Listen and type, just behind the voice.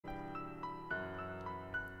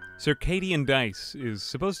Circadian dice is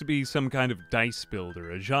supposed to be some kind of dice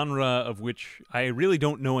builder, a genre of which I really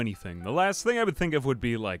don't know anything. The last thing I would think of would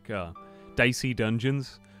be like Dicey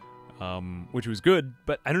Dungeons, which was good,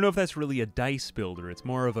 but I don't know if that's really a dice builder. It's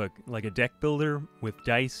more of a deck builder with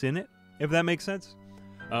dice in it, if that makes sense.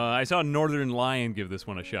 I saw Northern Lion give this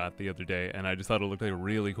one a shot the other day, and I just thought it looked like a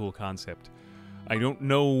really cool concept. I don't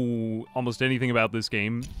know almost anything about this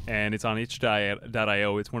game, and it's on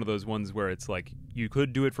itch.io. It's one of those ones where it's like, you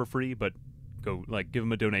could do it for free, but go, like, give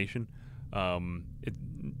them a donation. It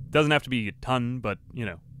doesn't have to be a ton, but, you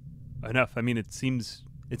know, enough. I mean, it seems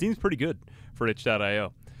pretty good for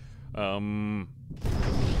itch.io. Kind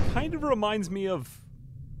of reminds me of...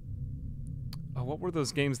 what were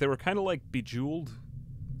those games? They were kind of like Bejeweled.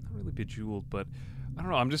 Not really Bejeweled, but... I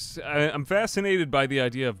don't know, I'm fascinated by the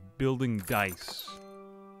idea of building dice.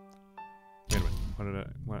 Wait a minute,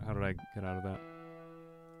 how did I get out of that?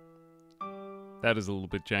 That is a little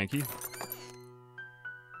bit janky.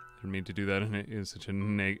 Didn't mean to do that in such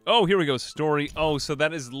a oh, here we go, story. Oh, so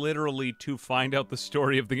that is literally to find out the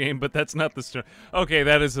story of the game, but that's not the story. Okay,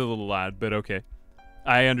 that is a little odd, but okay.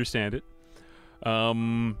 I understand it.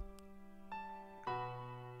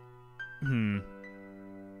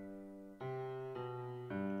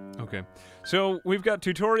 Okay, so we've got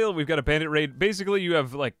tutorial, we've got a bandit raid. Basically, you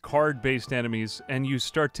have, like, card-based enemies, and you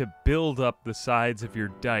start to build up the sides of your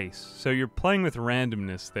dice. So you're playing with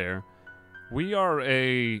randomness there. We are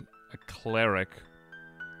a cleric.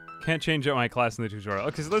 Can't change out my class in the tutorial.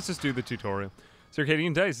 Okay, so let's just do the tutorial.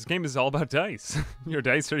 Circadian dice. This game is all about dice. Your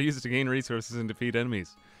dice are used to gain resources and defeat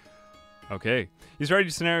enemies. Okay. You start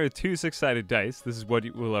your scenario with 2 6-sided dice. This is what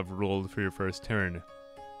you will have rolled for your first turn.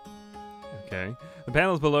 Okay. The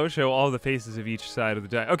panels below show all the faces of each side of the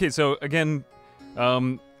die. Okay, so again,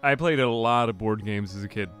 I played a lot of board games as a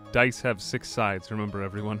kid. Dice have 6 sides, remember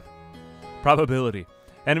everyone. Probability.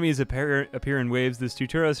 Enemies appear in waves. This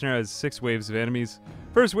tutorial scenario has 6 waves of enemies.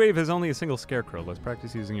 First wave has only a single scarecrow. Let's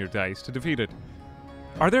practice using your dice to defeat it.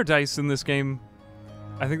 Are there dice in this game?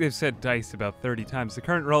 I think they've said dice about 30 times. The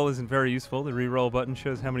current roll isn't very useful. The reroll button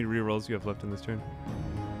shows how many rerolls you have left in this turn.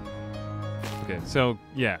 Okay, so,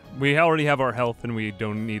 yeah, we already have our health and we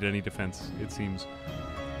don't need any defense, it seems.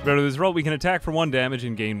 Go to this roll, we can attack for 1 damage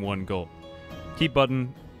and gain 1 gold. Keep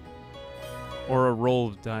button, or a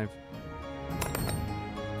roll dive.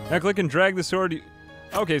 Now click and drag the sword.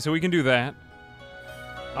 Okay, so we can do that.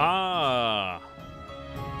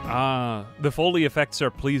 The Foley effects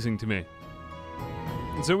are pleasing to me.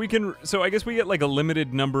 So we can, so I guess we get like a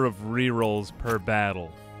limited number of rerolls per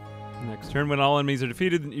battle. Next turn, when all enemies are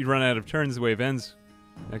defeated, you run out of turns, the wave ends.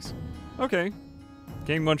 Next. Okay.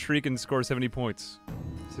 Gain 1 streak and score 70 points.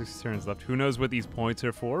 6 turns left. Who knows what these points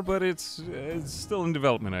are for, but it's still in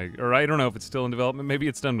development. I don't know if it's still in development. Maybe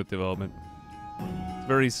it's done with development. It's a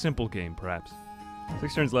very simple game, perhaps.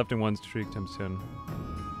 6 turns left and 1 streak times 10.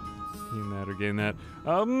 Gain that or gain that.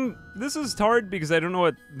 This is hard because I don't know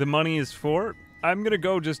what the money is for. I'm gonna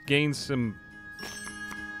go just gain some...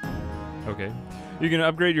 Okay. You can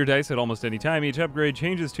upgrade your dice at almost any time. Each upgrade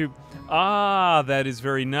changes to... that is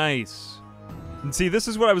very nice. And see, this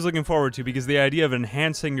is what I was looking forward to, because the idea of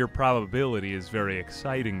enhancing your probability is very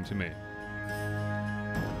exciting to me.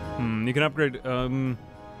 You can upgrade... So,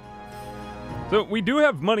 we do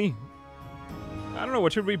have money. I don't know,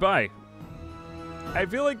 what should we buy? I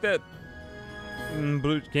feel like that...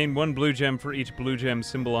 gain 1 blue gem for each blue gem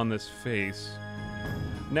symbol on this face.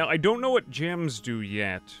 Now, I don't know what gems do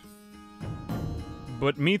yet.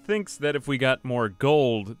 But methinks that if we got more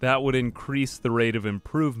gold, that would increase the rate of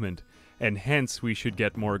improvement, and hence we should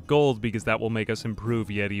get more gold because that will make us improve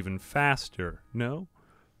yet even faster, no?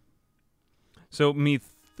 So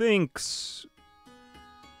methinks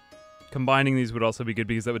combining these would also be good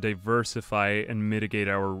because that would diversify and mitigate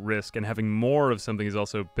our risk, and having more of something is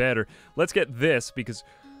also better. Let's get this because,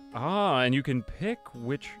 and you can pick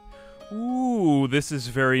which... Ooh, this is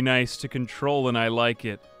very nice to control and I like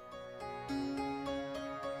it.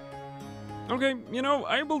 Okay, you know,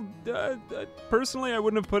 I will, personally I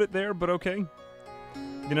wouldn't have put it there, but okay.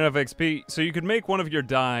 You don't have XP, so you could make one of your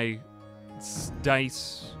dice,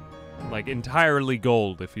 like, entirely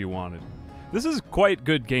gold if you wanted. This is quite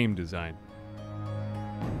good game design.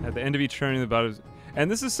 At the end of each turn, the bottom,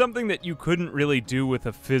 and this is something that you couldn't really do with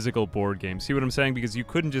a physical board game. See what I'm saying? Because you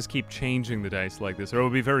couldn't just keep changing the dice like this, or it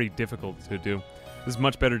would be very difficult to do. This is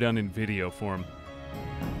much better done in video form.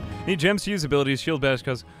 Need gems to use abilities, shield bash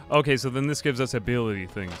cause... Okay, so then this gives us ability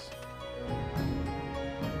things.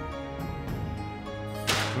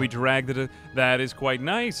 We drag the... That is quite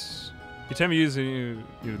nice. Each time you use it, you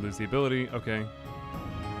lose the ability. Okay.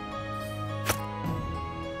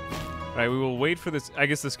 Alright, we will wait for this. I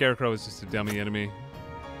guess the Scarecrow is just a dummy enemy.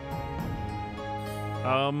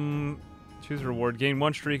 Choose a reward. Gain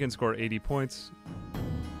 1 streak and score 80 points.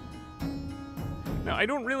 Now, I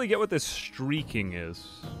don't really get what this streaking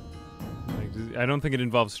is. Like, I don't think it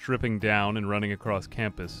involves stripping down and running across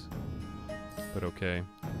campus. But okay.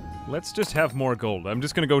 Let's just have more gold. I'm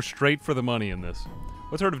just gonna go straight for the money in this.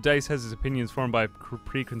 What sort of dice has his opinions formed by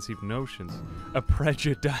preconceived notions? A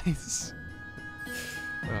prejudice.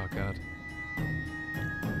 Oh, God.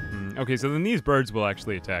 Okay, so then these birds will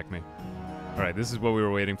actually attack me. Alright, this is what we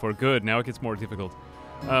were waiting for. Good, now it gets more difficult.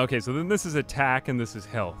 Okay, so then this is attack and this is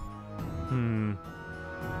health.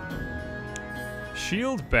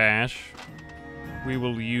 Shield Bash we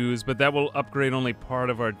will use, but that will upgrade only part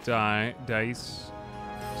of our dice.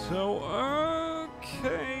 So,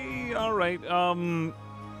 okay, alright.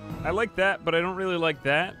 I like that, but I don't really like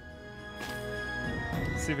that.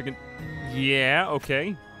 Let's see if we can... Yeah,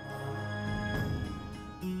 okay.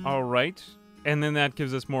 Alright. And then that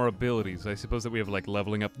gives us more abilities. I suppose that we have, like,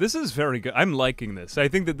 leveling up. This is very good. I'm liking this. I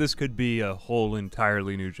think that this could be a whole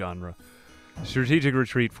entirely new genre. Strategic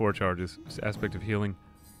Retreat, 4 charges. Aspect of healing.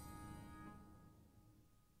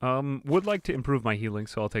 Would like to improve my healing,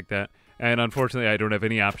 so I'll take that. And unfortunately, I don't have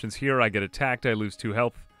any options here. I get attacked, I lose 2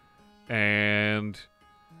 health. And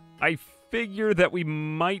I figure that we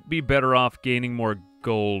might be better off gaining more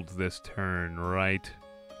gold this turn, right?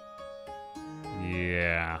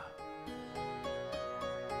 Yeah.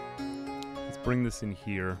 Let's bring this in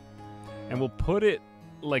here. And we'll put it,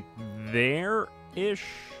 like, there-ish.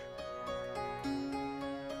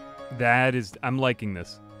 That is... I'm liking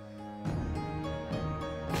this.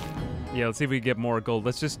 Yeah, let's see if we can get more gold.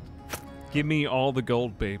 Let's just... Give me all the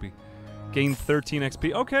gold, baby. Gain 13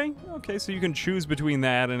 XP. Okay, so you can choose between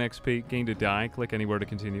that and XP. Gain a die. Click anywhere to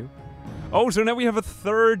continue. Oh, so now we have a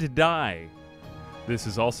 3rd die. This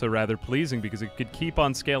is also rather pleasing because it could keep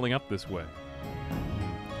on scaling up this way.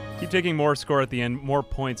 Keep taking more score at the end. More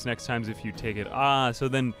points next time if you take it. Ah, so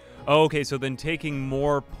then... Oh, okay, so then taking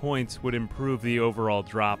more points would improve the overall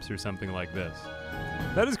drops or something like this.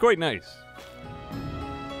 That is quite nice.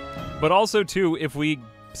 But also, too, if we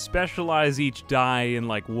specialize each die in,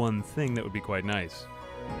 like, one thing, that would be quite nice.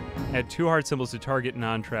 Add 2 heart symbols to target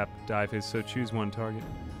non-trap die phase, so choose 1 target.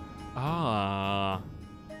 Ah.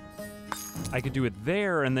 I could do it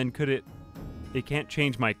there, and then could it... It can't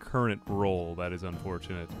change my current roll. That is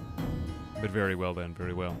unfortunate. But very well, then.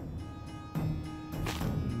 Very well.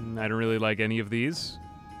 I don't really like any of these.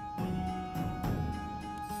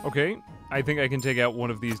 Okay. I think I can take out one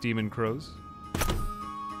of these demon crows.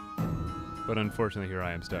 But unfortunately, here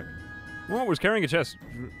I am stuck. Oh, was carrying a chest.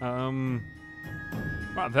 Wow,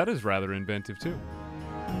 that is rather inventive, too.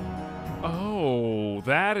 Oh,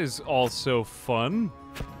 that is also fun.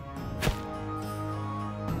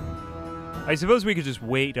 I suppose we could just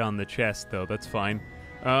wait on the chest, though. That's fine.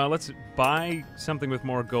 Let's buy something with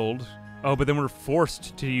more gold. Oh, but then we're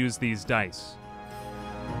forced to use these dice.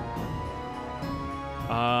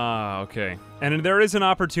 Ah, okay. And there is an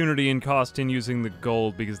opportunity in cost in using the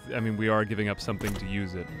gold because, I mean, we are giving up something to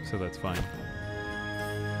use it, so that's fine.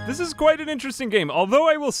 This is quite an interesting game, although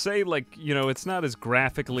I will say, like, you know, it's not as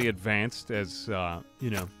graphically advanced as, you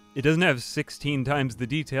know, it doesn't have 16 times the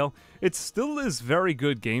detail. It still is very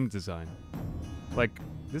good game design. Like,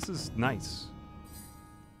 this is nice.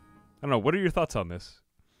 I don't know, what are your thoughts on this?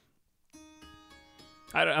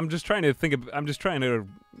 I'm just trying to think of, I'm just trying to,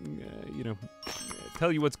 you know,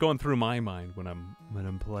 tell you what's going through my mind when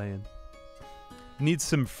I'm playing. Needs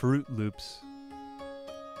some Fruit Loops.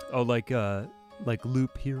 Oh, like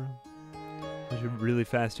Loop Hero. Those are really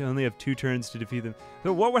fast. You only have 2 turns to defeat them.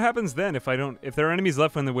 So what happens then if there are enemies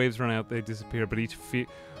left when the waves run out, they disappear, but each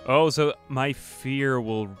oh, so my fear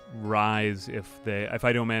will rise if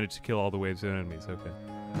I don't manage to kill all the waves of enemies. Okay.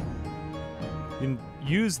 You can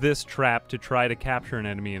use this trap to try to capture an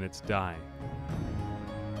enemy in its die.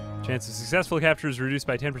 Chance of successful capture is reduced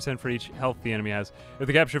by 10% for each health the enemy has. If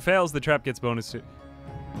the capture fails, the trap gets bonus to...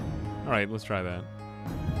 Alright, let's try that.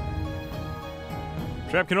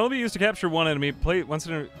 Trap can only be used to capture one enemy. Once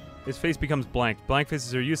his face becomes blank. Blank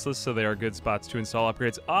faces are useless, so they are good spots to install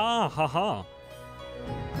upgrades. Ah, haha.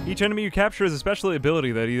 Each enemy you capture has a special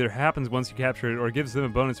ability that either happens once you capture it or gives them a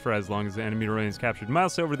bonus for as long as the enemy remains captured.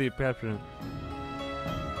 Mouse over the captured...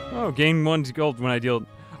 Oh, gain 1 gold when I deal...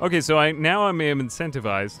 Okay, so now I am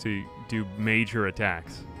incentivized to do major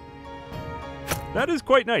attacks. That is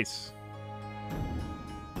quite nice.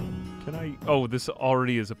 Can I... Oh, this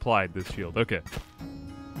already is applied, this shield. Okay.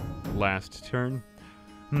 Last turn.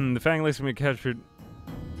 The Fang Lace can be captured...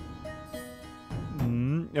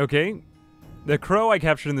 Okay. The crow I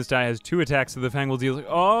captured in this die has 2 attacks, so the fang will deal...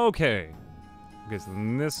 Okay. Okay, so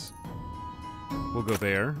then this will go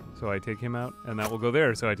there, so I take him out, and that will go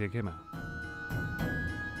there, so I take him out.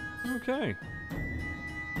 Okay.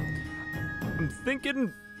 I'm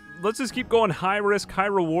thinking, let's just keep going high risk, high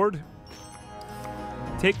reward.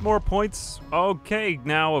 Take more points. Okay,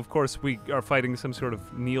 now, of course, we are fighting some sort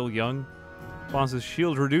of Neil Young. Boss's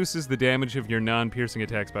shield reduces the damage of your non-piercing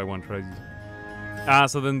attacks by 1 try.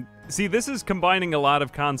 So then, see, this is combining a lot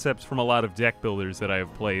of concepts from a lot of deck builders that I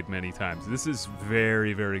have played many times. This is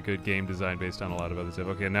very, very good game design based on a lot of other stuff.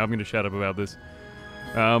 Okay, now I'm going to shut up about this.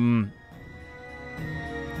 I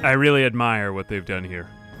really admire what they've done here.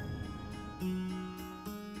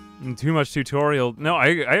 Too much tutorial. No,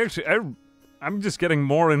 I'm just getting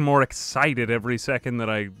more and more excited every second that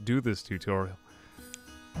I do this tutorial.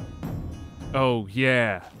 Oh,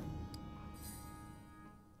 yeah.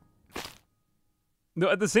 No,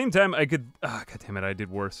 at the same time, I could... God damn it, I did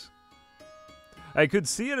worse. I could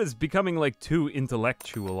see it as becoming, like, too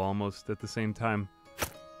intellectual, almost, at the same time.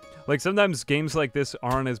 Like, sometimes games like this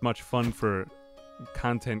aren't as much fun for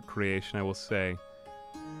content creation, I will say.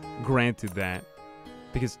 Granted that.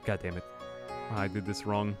 Because, god damn it, I did this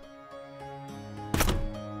wrong.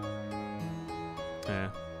 Yeah,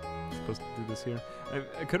 I'm supposed to do this here.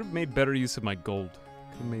 I could have made better use of my gold.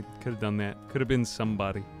 Could have done that. Could have been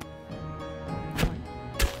somebody.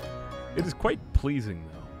 It is quite pleasing,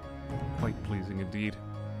 though. Quite pleasing indeed.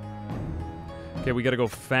 Okay, we gotta go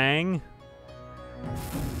Fang.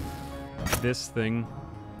 This thing.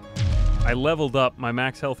 I leveled up. My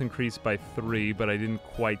max health increased by 3, but I didn't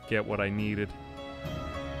quite get what I needed.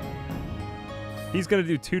 He's gonna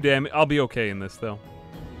do 2 damage. I'll be okay in this, though.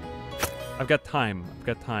 I've got time. I've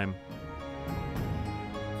got time.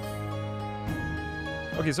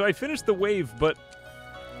 Okay, so I finished the wave, but...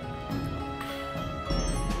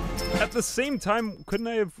 at the same time, couldn't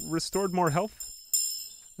I have restored more health?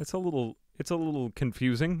 It's a little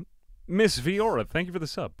confusing. Miss Viora, thank you for the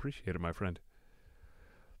sub. Appreciate it, my friend.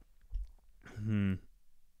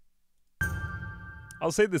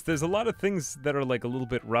 I'll say this, there's a lot of things that are like a little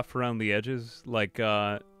bit rough around the edges. Like,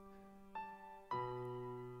 you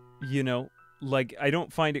know, like I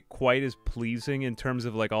don't find it quite as pleasing in terms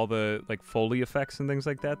of like all the like Foley effects and things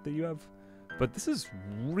like that you have. But this is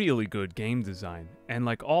really good game design. And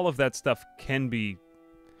like all of that stuff can be,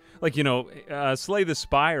 like, you know, Slay the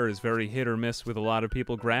Spire is very hit or miss with a lot of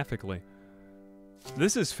people graphically.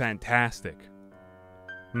 This is fantastic.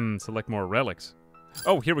 Select more relics.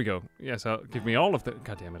 Oh, here we go. Yes, give me all of the...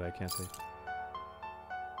 God damn it, I can't say.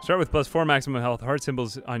 Start with +4 maximum health. Heart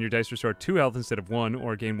symbols on your dice restore 2 health instead of 1,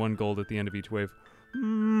 or gain 1 gold at the end of each wave.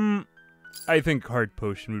 I think Heart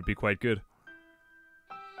Potion would be quite good.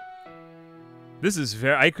 This is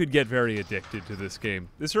very... I could get very addicted to this game.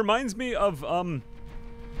 This reminds me of, oh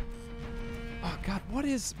god, what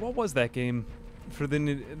was that game?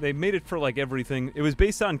 They made it for, like, everything. It was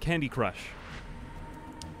based on Candy Crush.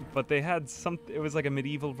 But they had it was like a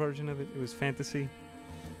medieval version of it. It was fantasy.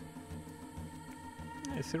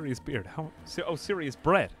 Hey, Serious Beard. Oh, Serious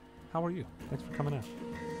Bread. How are you? Thanks for coming out.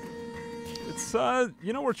 It's,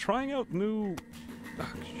 you know, we're trying out new...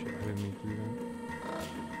 Oh, shit, I didn't mean to do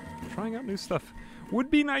that. Trying out new stuff.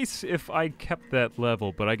 Would be nice if I kept that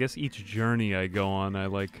level, but I guess each journey I go on, I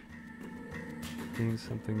like... doing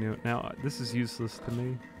something new. Now, this is useless to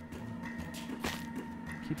me.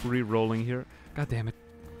 Keep re-rolling here. God damn it.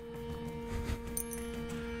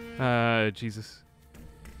 Jesus.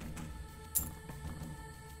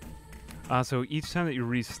 So each time that you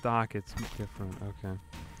restock, it's different. Okay.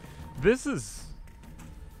 This is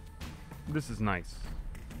nice.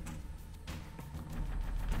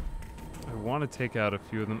 I want to take out a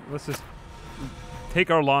few of them. Let's just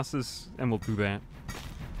take our losses, and we'll do that.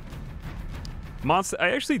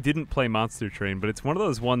 I actually didn't play Monster Train, but it's one of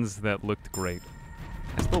those ones that looked great.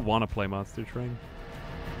 I still want to play Monster Train.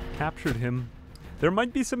 Captured him. There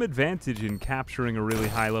might be some advantage in capturing a really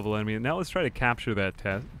high-level enemy. Now let's try to capture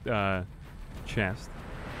that chest.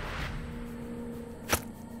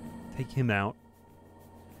 Take him out.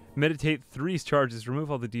 Meditate 3 charges.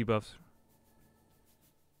 Remove all the debuffs.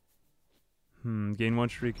 Gain 1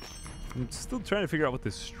 streak. I'm still trying to figure out what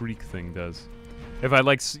this streak thing does. If I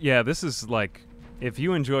like... Yeah, this is like... If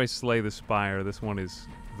you enjoy Slay the Spire, this one is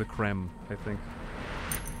the creme, I think.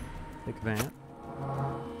 Take that.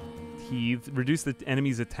 Heath. Reduce the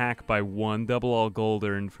enemy's attack by 1. Double all gold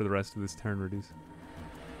earned for the rest of this turn. Reduce.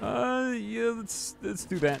 Yeah, let's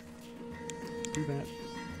do that. Let's do that.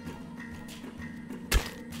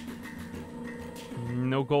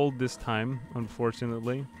 No gold this time,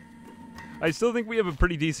 unfortunately. I still think we have a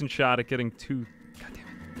pretty decent shot at getting 2... God damn it.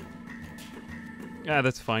 Ah,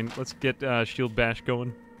 that's fine. Let's get shield bash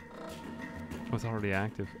going. Oh, it's already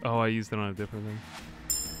active. Oh, I used it on a different thing.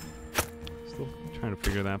 Still trying to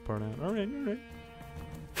figure that part out. Alright, alright.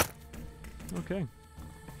 Okay.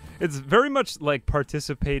 It's very much like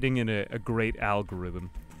participating in a great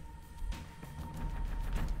algorithm.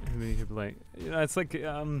 Like, it's like,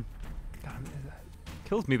 God, it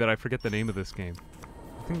kills me that I forget the name of this game.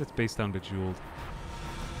 I think that's based on Bejeweled.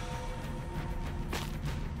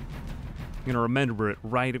 I'm gonna remember it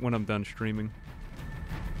right when I'm done streaming.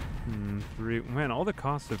 3. Man, all the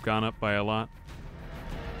costs have gone up by a lot.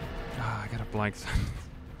 Ah, I got a blank sentence.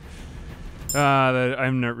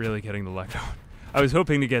 I'm not really getting the luck. I was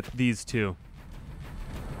hoping to get these two.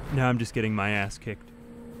 Now I'm just getting my ass kicked.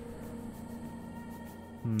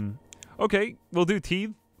 Okay, we'll do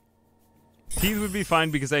teeth. Teeth would be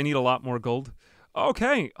fine because I need a lot more gold.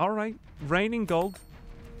 Okay, alright. Raining gold.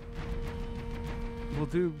 We'll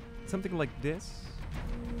do something like this.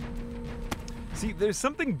 See, there's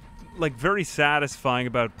something like very satisfying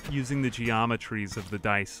about using the geometries of the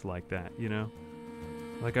dice like that, you know?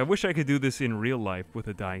 Like, I wish I could do this in real life with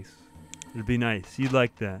a dice. It'd be nice. You'd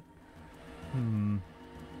like that.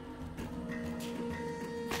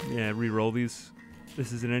 Yeah, re-roll these.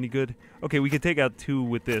 This isn't any good. Okay, we could take out 2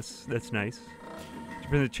 with this. That's nice.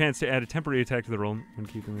 There's a chance to add a temporary attack to the roll when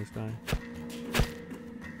keeping this die.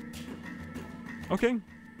 Okay.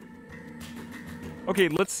 Okay,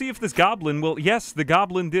 let's see if this goblin will... Yes, the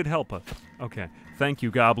goblin did help us. Okay. Thank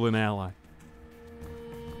you, goblin ally.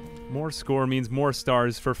 More score means more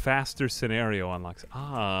stars for faster scenario unlocks.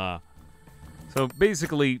 Ah. So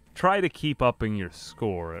basically, try to keep upping your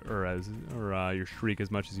score or your streak as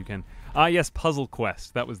much as you can. Ah, yes, Puzzle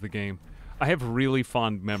Quest. That was the game. I have really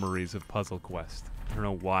fond memories of Puzzle Quest. I don't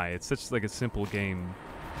know why. It's such like a simple game,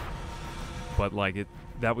 but like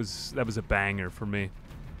that was a banger for me.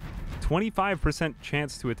 25%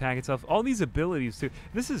 chance to attack itself. All these abilities too.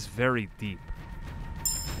 This is very deep.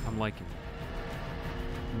 I'm liking it.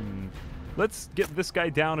 Let's get this guy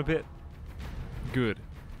down a bit. Good.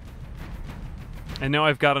 And now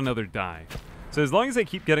I've got another die. So as long as I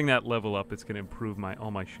keep getting that level up, it's going to improve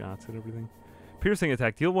all my shots and everything. Piercing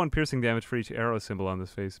attack. Deal 1 piercing damage for each arrow symbol on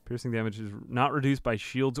this face. Piercing damage is not reduced by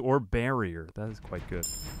shields or barrier. That is quite good.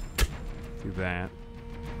 Do that.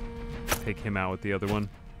 Take him out with the other one.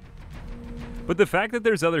 But the fact that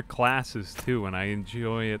there's other classes too, and I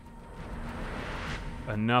enjoy it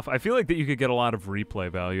enough. I feel like that you could get a lot of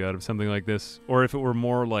replay value out of something like this. Or if it were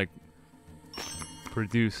more like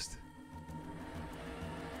produced.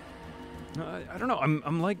 I don't know.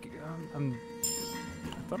 I'm like, I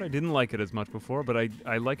thought I didn't like it as much before, but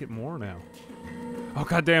I like it more now. Oh,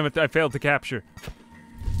 god damn it! I failed to capture.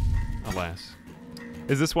 Alas,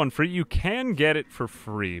 is this one free? You can get it for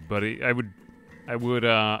free, but I would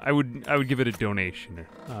give it a donation.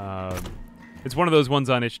 It's one of those ones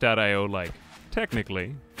on itch.io. Like,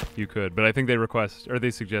 technically, you could, but I think they request or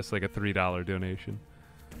they suggest like a $3 donation.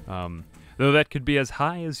 Though that could be as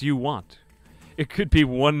high as you want. It could be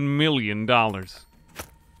 $1 million. Damn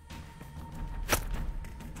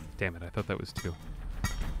it, I thought that was 2.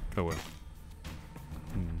 Oh well.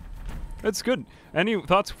 That's good. Any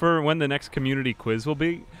thoughts for when the next community quiz will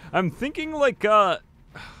be? I'm thinking like, God.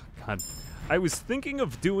 I was thinking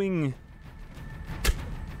of doing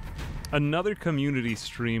another community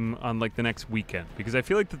stream on like the next weekend. Because I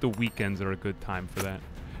feel like that the weekends are a good time for that.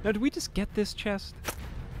 Now, did we just get this chest?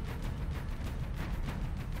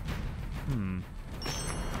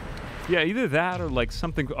 Yeah, either that or like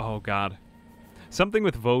something... Oh, God. Something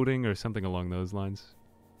with voting or something along those lines.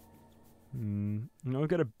 No, we've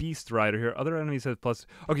got a Beast Rider here. Other enemies have plus...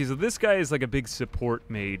 Okay, so this guy is like a big support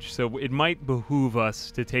mage, so it might behoove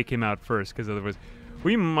us to take him out first, because otherwise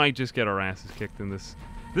we might just get our asses kicked in this.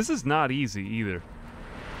 This is not easy, either.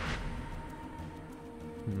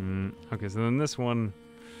 Okay, so then this one...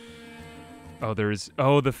 Oh, there's...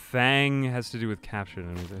 Oh, the Fang has to do with captured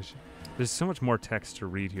enemies. There's so much more text to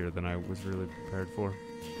read here than I was really prepared for.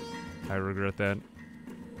 I regret that.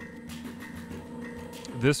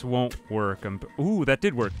 This won't work. Ooh, that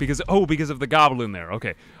did work. Because of the goblin there.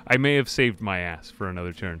 Okay. I may have saved my ass for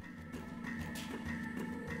another turn.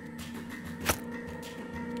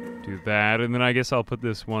 Do that, and then I guess I'll put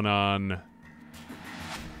this one on...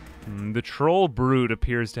 The Troll Brute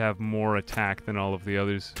appears to have more attack than all of the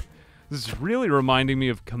others. This is really reminding me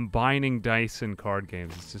of combining dice and card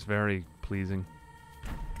games. It's just very pleasing.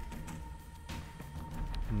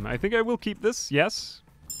 I think I will keep this, yes.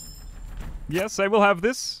 Yes, I will have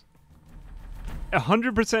this.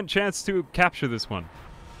 100% chance to capture this one.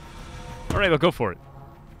 Alright, I'll go for it.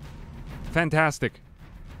 Fantastic.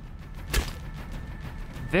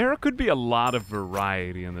 There could be a lot of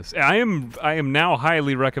variety in this. I am now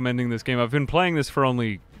highly recommending this game. I've been playing this for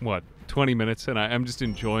only, what, 20 minutes, and I'm just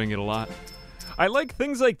enjoying it a lot. I like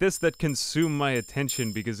things like this that consume my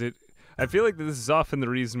attention because I feel like this is often the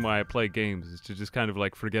reason why I play games, is to just kind of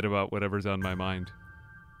like forget about whatever's on my mind.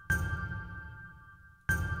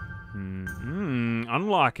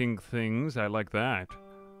 Unlocking things, I like that.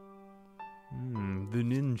 The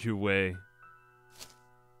ninja way.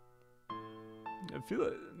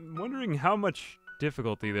 I'm wondering how much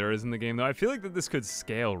difficulty there is in the game, though. I feel like that this could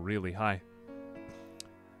scale really high.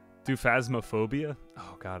 Do Phasmophobia?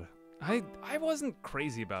 Oh, God. I wasn't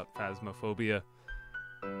crazy about Phasmophobia.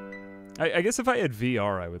 I guess if I had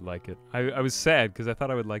VR, I would like it. I was sad, because I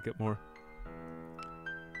thought I would like it more.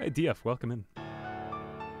 Hey, DF, welcome in.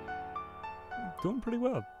 Doing pretty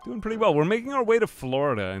well. Doing pretty well. We're making our way to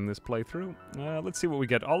Florida in this playthrough. Let's see what we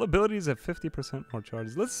get. All abilities have 50% more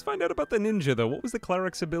charges. Let's find out about the ninja, though. What was the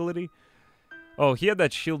cleric's ability? Oh, he had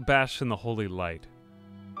that shield bash and the holy light.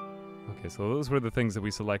 Okay, so those were the things that we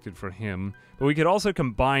selected for him. But we could also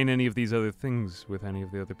combine any of these other things with any of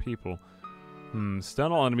the other people.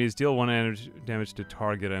 Stun all enemies, deal 1 damage to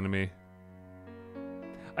target enemy.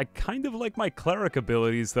 I kind of like my cleric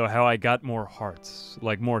abilities, though, how I got more hearts.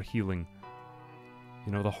 Like, more healing.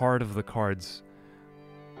 You know, the heart of the cards.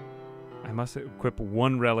 I must equip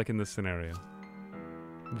 1 relic in this scenario.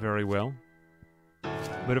 Very well.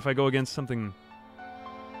 But if I go against something...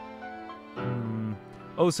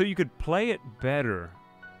 Oh, so you could play it better.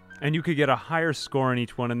 And you could get a higher score in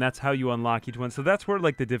each one, and that's how you unlock each one. So that's where,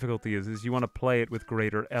 like, the difficulty is you want to play it with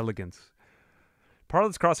greater elegance.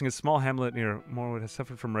 Parlet's Crossing, a small hamlet near Morwood, has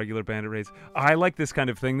suffered from regular bandit raids. I like this kind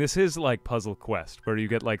of thing. This is like Puzzle Quest, where you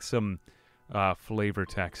get, like, some... flavor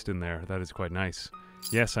text in there. That is quite nice.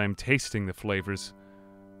 Yes, I'm tasting the flavors.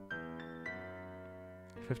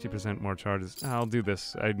 50% more charges. I'll do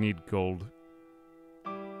this. I need gold.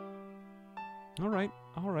 Alright,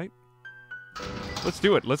 alright. Let's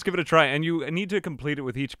do it. Let's give it a try. And you need to complete it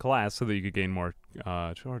with each class so that you could gain more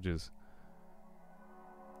charges.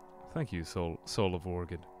 Thank you, Soul of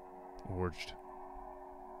Orgid. Orged.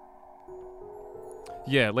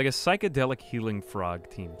 Yeah, like a psychedelic healing frog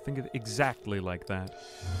team. Think of it exactly like that.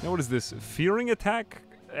 Now what is this? Fearing attack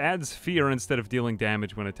adds fear instead of dealing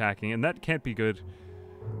damage when attacking, and that can't be good.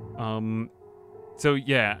 So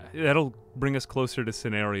yeah, that'll bring us closer to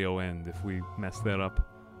scenario end if we mess that up.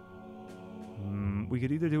 We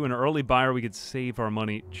could either do an early buy or we could save our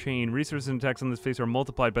money. Chain. Resources and attacks on this face are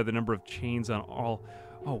multiplied by the number of chains on all...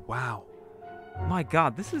 Oh, wow. My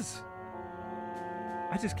god, this is...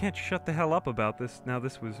 I just can't shut the hell up about this. Now,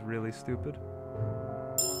 this was really stupid.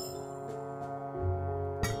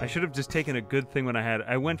 I should have just taken a good thing when I had...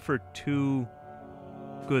 I went for 2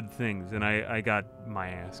 good things, and I got my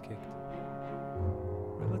ass kicked.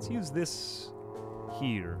 Right, let's use this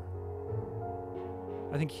here.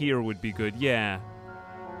 I think here would be good. Yeah.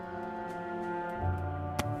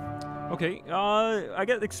 Okay, I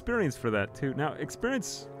get experience for that, too. Now,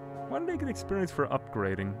 experience... Why did I get experience for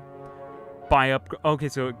upgrading? Okay,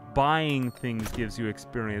 so buying things gives you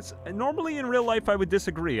experience. And normally in real life I would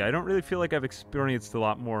disagree. I don't really feel like I've experienced a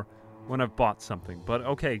lot more when I've bought something. But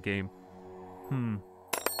okay, game.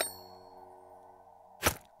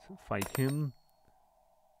 So fight him.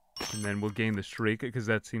 And then we'll gain the streak, because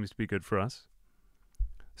that seems to be good for us.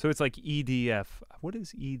 So it's like EDF. What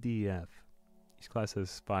is EDF? Each class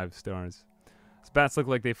has 5 stars. These bats look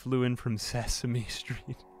like they flew in from Sesame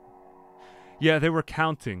Street. Yeah, they were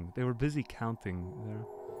counting. They were busy counting there.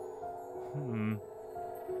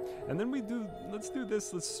 And then let's do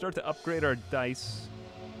this. Let's start to upgrade our dice.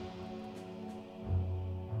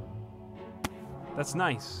 That's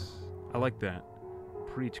nice. I like that.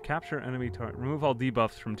 Preach. Capture enemy target. Remove all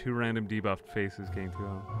debuffs from 2 random debuffed faces. Gain 2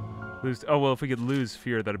 health. Lose. Oh, well, if we could lose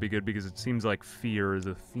fear, that'd be good, because it seems like fear is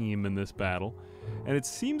a theme in this battle. And it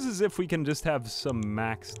seems as if we can just have some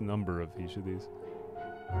max number of each of these.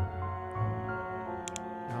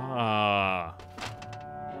 Ah,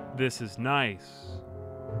 this is nice.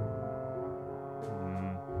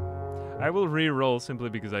 I will re-roll simply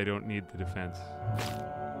because I don't need the defense.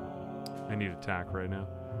 I need attack right now.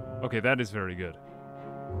 Okay, that is very good.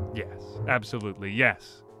 Yes, absolutely,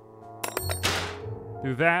 yes.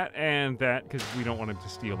 Do that and that, because we don't want him to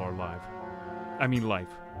steal our life. I mean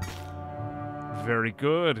life. Very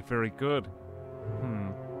good, very good.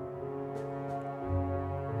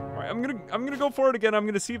 I'm gonna go for it again. I'm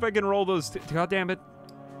gonna see if I can roll those. God damn it!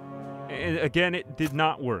 And again, it did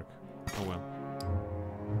not work. Oh well.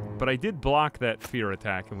 But I did block that fear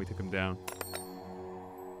attack, and we took him down.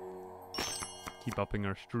 Keep upping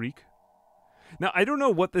our streak. Now, I don't know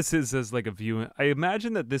what this is as like a view. I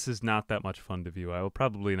imagine that this is not that much fun to view. I will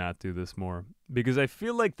probably not do this more because I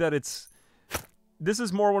feel like that this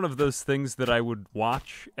is more one of those things that I would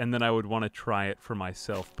watch and then I would want to try it for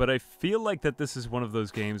myself. But I feel like that this is one of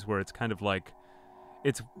those games where it's kind of like,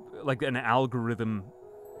 it's like an algorithm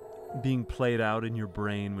being played out in your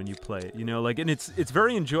brain when you play it, you know, like, and it's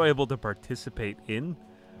very enjoyable to participate in,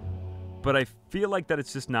 but I feel like that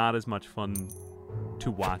it's just not as much fun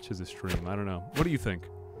to watch as a stream. I don't know. What do you think?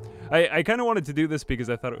 I kind of wanted to do this because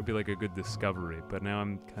I thought it would be like a good discovery, but now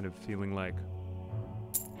I'm kind of feeling like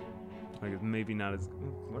it's maybe not as...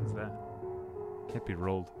 What is that? Can't be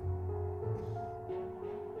rolled.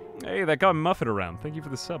 Hey, that got Muffet around. Thank you for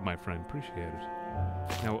the sub, my friend. Appreciate it.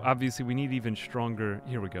 Now, obviously, we need even stronger...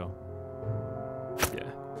 Here we go.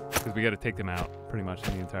 Yeah. Because we got to take them out, pretty much,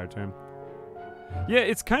 in the entire term. Yeah,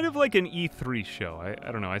 it's kind of like an E3 show.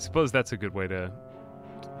 I don't know. I suppose that's a good way to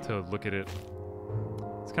look at it.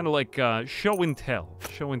 It's kind of like show and tell.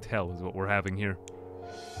 Show and tell is what we're having here.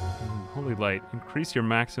 Holy light. Increase your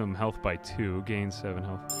maximum health by 2. Gain 7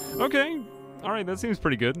 health. Okay. Alright, that seems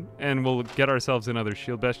pretty good. And we'll get ourselves another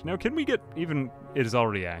shield bash. Now, can we get even... It is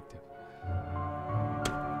already active.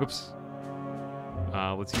 Oops.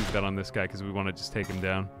 Let's use that on this guy because we want to just take him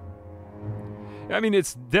down. I mean,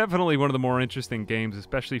 it's definitely one of the more interesting games,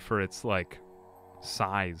 especially for its, like,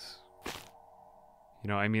 size. You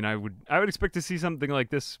know, I mean, I would expect to see something like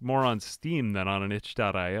this more on Steam than on an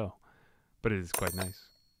itch.io. But it is quite nice.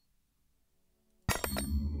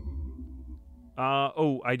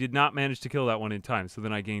 Oh, I did not manage to kill that one in time, so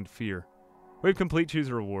then I gained fear. Wave complete, choose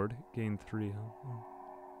a reward. Gain 3 health.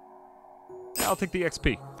 Yeah, I'll take the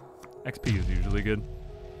XP. XP is usually good.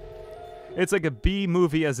 It's like a B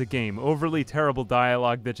movie as a game. Overly terrible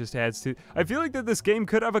dialogue that just adds to... I feel like that this game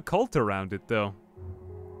could have a cult around it, though.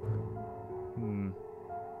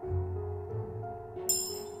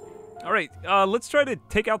 Alright, let's try to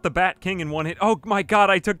take out the Bat King in one hit. Oh my god,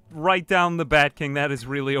 I took right down the Bat King. That is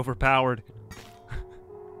really overpowered.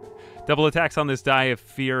 Double attacks on this die if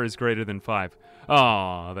fear is greater than 5.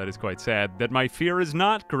 Aw, that is quite sad. That my fear is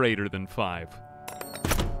not greater than 5.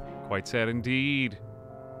 Quite sad indeed.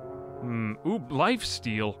 Ooh,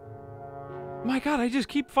 lifesteal. My god, I just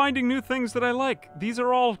keep finding new things that I like. These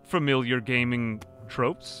are all familiar gaming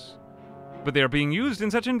tropes, but they are being used in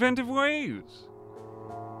such inventive ways.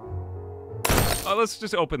 Let's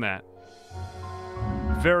just open that.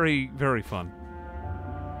 Very, very fun.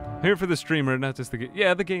 Here for the streamer, not just the game.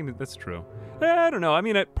 Yeah, the game, that's true. I don't know. I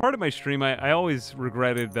mean, part of my stream, I always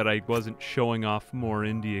regretted that I wasn't showing off more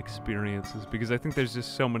indie experiences because I think there's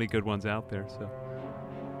just so many good ones out there, so...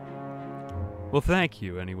 Well, thank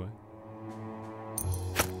you, anyway.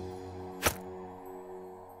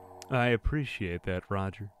 I appreciate that,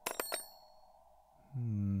 Roger.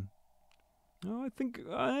 Oh, I think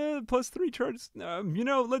 +3 charges. You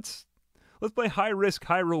know, let's play high risk,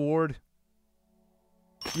 high reward.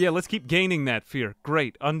 Yeah, let's keep gaining that fear.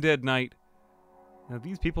 Great, Undead Knight. Now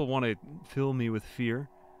these people want to fill me with fear,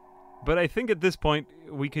 but I think at this point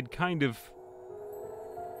we could kind of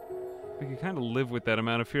live with that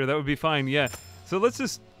amount of fear. That would be fine. Yeah. So let's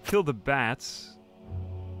just kill the bats.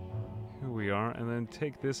 Here we are, and then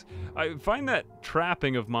take this. I find that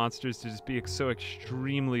trapping of monsters to just be so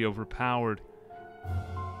extremely overpowered.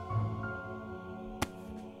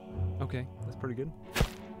 Okay, that's pretty good.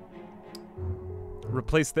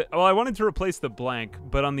 Replace the... Oh, I wanted to replace the blank,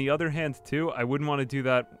 but on the other hand, too, I wouldn't want to do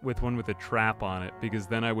that with one with a trap on it, because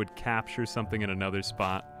then I would capture something in another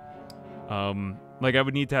spot. Like, I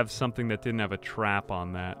would need to have something that didn't have a trap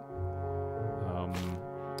on that.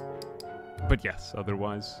 But yes,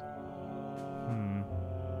 otherwise...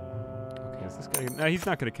 Okay, is this guy... Nah, he's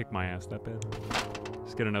not going to kick my ass that bad.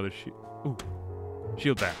 Let's get another shield. Ooh.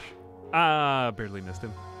 Shield bash. Ah, barely missed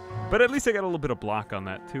him. But at least I got a little bit of block on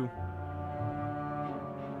that, too.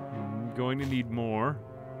 Going to need more.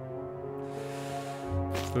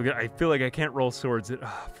 I feel like I can't roll swords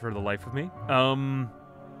for the life of me.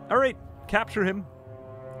 Alright, capture him.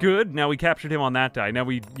 Good, now we captured him on that die. Now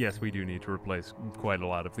yes, we do need to replace quite a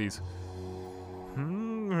lot of these.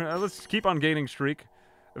 Let's keep on gaining streak.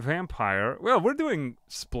 Vampire. Well, we're doing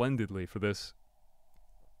splendidly for this.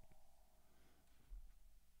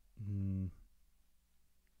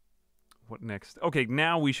 What next? Okay,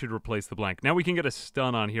 now we should replace the blank. Now we can get a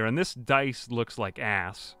stun on here, and this dice looks like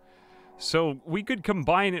ass. So we could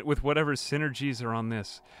combine it with whatever synergies are on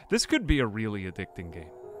this. This could be a really addicting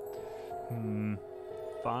game.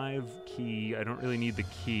 5 key. I don't really need the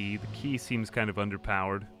key. The key seems kind of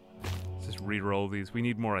underpowered. Let's just re-roll these. We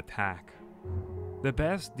need more attack. The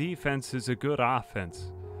best defense is a good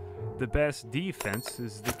offense. the best defense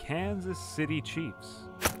is the Kansas City Chiefs.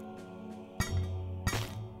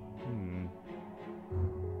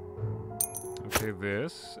 Okay,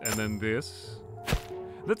 this, and then this.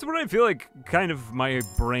 That's what I feel like kind of my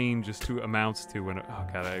brain just amounts to when... Oh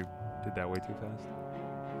god, I did that way too fast.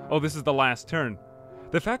 Oh, this is the last turn.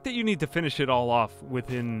 The fact that you need to finish it all off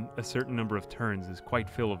within a certain number of turns is quite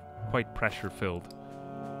pressure-filled.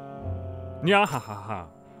 Nya-ha-ha-ha.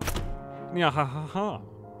 Nya-ha-ha-ha.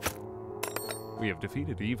 We have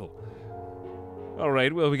defeated evil.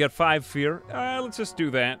 Alright, well, we got 5 fear. Let's just do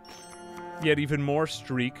that. Yet even more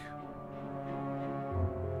streak.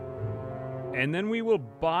 And then we will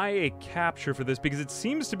buy a capture for this, because it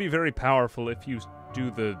seems to be very powerful if you do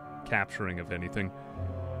the capturing of anything.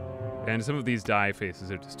 And some of these die faces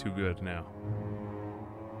are just too good now.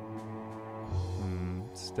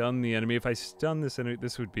 Stun the enemy. If I stun this enemy,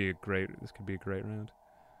 this could be a great round.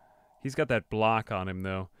 He's got that block on him,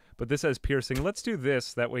 though. But this has piercing. Let's do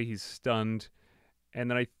this. That way he's stunned.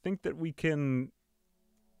 And then I think that we can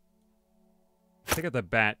take out the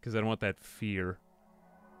bat, because I don't want that fear.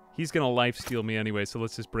 He's going to lifesteal me anyway, so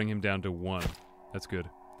let's just bring him down to 1. That's good.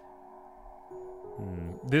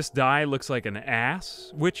 This die looks like an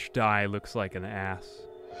ass. Which die looks like an ass?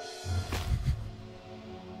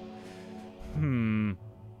 Oh, man.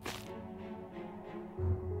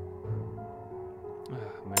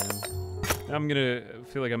 I'm going to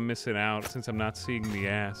feel like I'm missing out since I'm not seeing the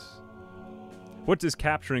ass. What does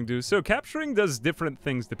capturing do? So capturing does different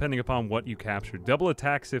things depending upon what you capture. Double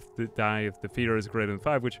attacks if the fear is greater than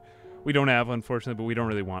 5, which we don't have, unfortunately, but we don't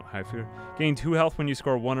really want high fear. Gain 2 health when you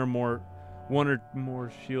score one or more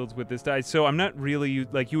shields with this die. So I'm not really,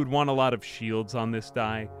 like, you would want a lot of shields on this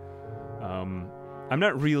die. I'm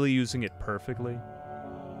not really using it perfectly,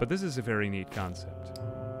 but this is a very neat concept.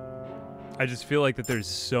 I just feel like that there's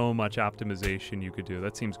so much optimization you could do.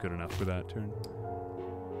 That seems good enough for that turn.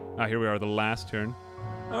 Ah, here we are, the last turn.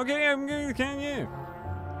 Okay, I'm good, can you?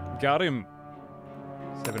 Got him.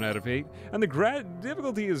 7 out of 8. And the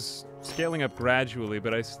difficulty is scaling up gradually,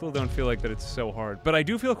 but I still don't feel like that it's so hard. But I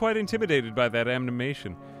do feel quite intimidated by that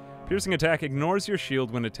animation. Piercing attack ignores your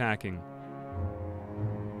shield when attacking.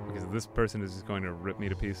 Because this person is just going to rip me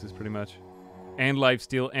to pieces, pretty much. And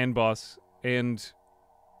lifesteal, and boss, and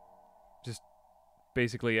just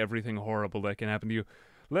basically everything horrible that can happen to you.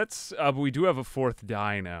 Let's, we do have a 4th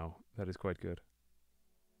die now. That is quite good.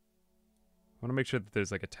 I want to make sure that there's,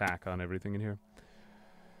 like, attack on everything in here.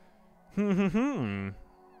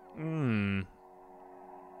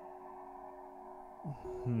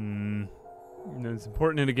 It's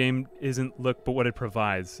important in a game isn't look, but what it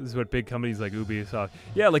provides. This is what big companies like Ubisoft...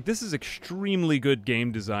 Yeah, like, this is extremely good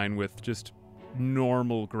game design with just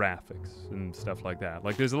normal graphics and stuff like that.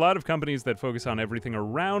 Like, there's a lot of companies that focus on everything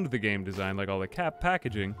around the game design, like all the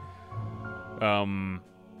packaging.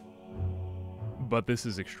 But this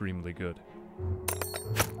is extremely good.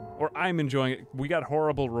 Or I'm enjoying it. We got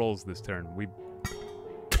horrible rolls this turn. We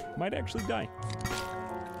might actually die.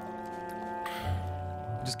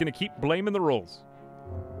 Just gonna keep blaming the rolls.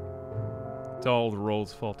 It's all the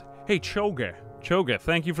rolls' fault. Hey, Choga. Choga,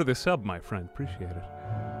 thank you for the sub, my friend. Appreciate it.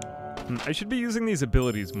 I should be using these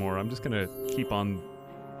abilities more. I'm just gonna keep on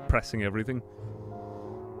pressing everything.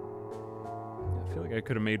 I feel like I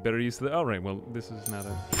could have made better use of the... Oh, right, well, this is not a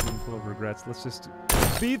room full of regrets. Let's just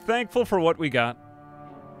be thankful for what we got.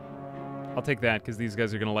 I'll take that, because these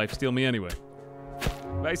guys are gonna lifesteal me anyway.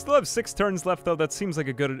 I still have 6 turns left, though. That seems like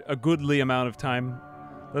a goodly amount of time.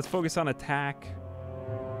 Let's focus on attack.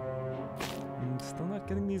 I'm still not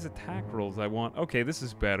getting these attack rolls I want. Okay, this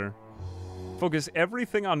is better. Focus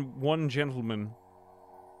everything on one gentleman.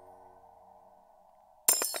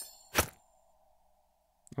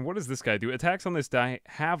 And what does this guy do? Attacks on this die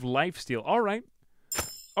have lifesteal. All right.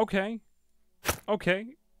 Okay. Okay.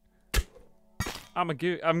 I'm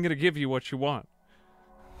gonna give you what you want.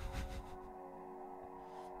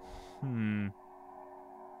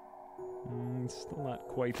 Still not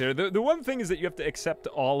quite there. The one thing is that you have to accept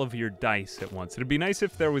all of your dice at once. It'd be nice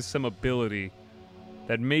if there was some ability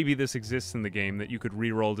that maybe this exists in the game that you could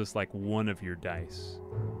re-roll just like one of your dice.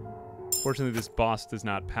 Fortunately, this boss does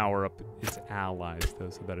not power up its allies, though,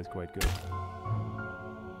 so that is quite good.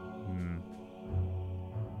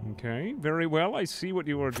 Okay, very well. I see what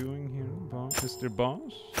you are doing here, Mr.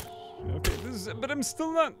 Boss. Okay, but I'm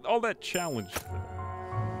still not all that challenged, though.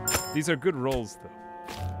 These are good rolls, though.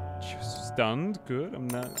 Stunned, good. I'm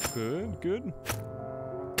not good.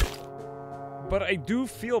 But I do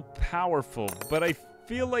feel powerful, but I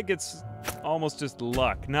feel like it's almost just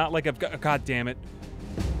luck, not like I've got... God damn it.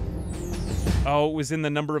 Oh, it was in the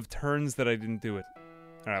number of turns that I didn't do it.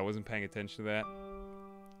 Alright, I wasn't paying attention to that.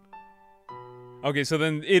 Okay, so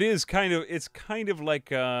then it's kind of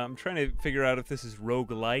like, I'm trying to figure out if this is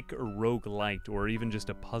roguelike or roguelite, or even just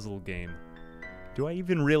a puzzle game. Do I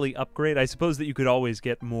even really upgrade? I suppose that you could always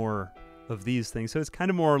get more of these things, so it's kind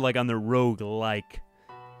of more like on the roguelike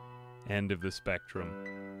end of the spectrum.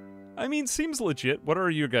 I mean, seems legit. What are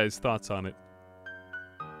your guys' thoughts on it?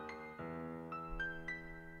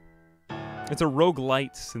 It's a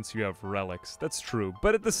roguelite since you have relics. That's true.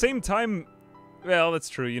 But at the same time, well, that's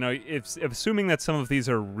true. You know, if assuming that some of these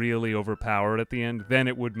are really overpowered at the end, then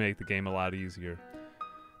it would make the game a lot easier.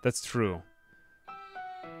 That's true.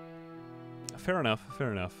 Fair enough,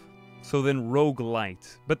 fair enough. So then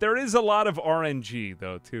roguelite. But there is a lot of RNG,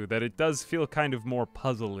 though, too, that it does feel kind of more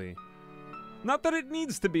puzzly. Not that it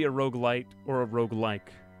needs to be a roguelite or a roguelike.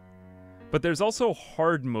 But there's also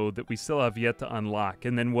hard mode that we still have yet to unlock,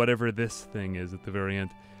 and then whatever this thing is at the very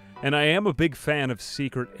end. And I am a big fan of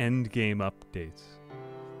secret endgame updates.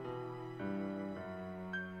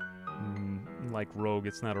 Like Rogue,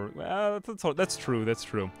 it's not a... that's true, that's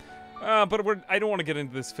true. But I don't want to get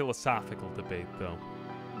into this philosophical debate, though.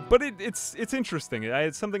 But it's interesting.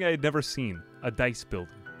 It's something I had never seen. A dice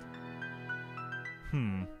builder.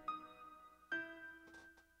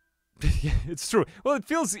 Yeah, it's true. Well, it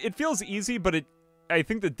feels easy, but I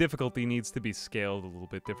think the difficulty needs to be scaled a little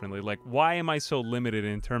bit differently. Like, why am I so limited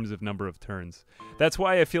in terms of number of turns? That's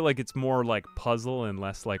why I feel like it's more like puzzle and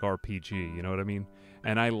less like RPG, you know what I mean?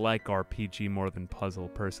 And I like RPG more than puzzle,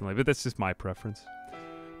 personally, but that's just my preference.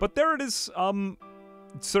 But there it is,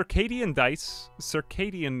 Circadian dice.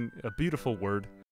 Circadian, a beautiful word.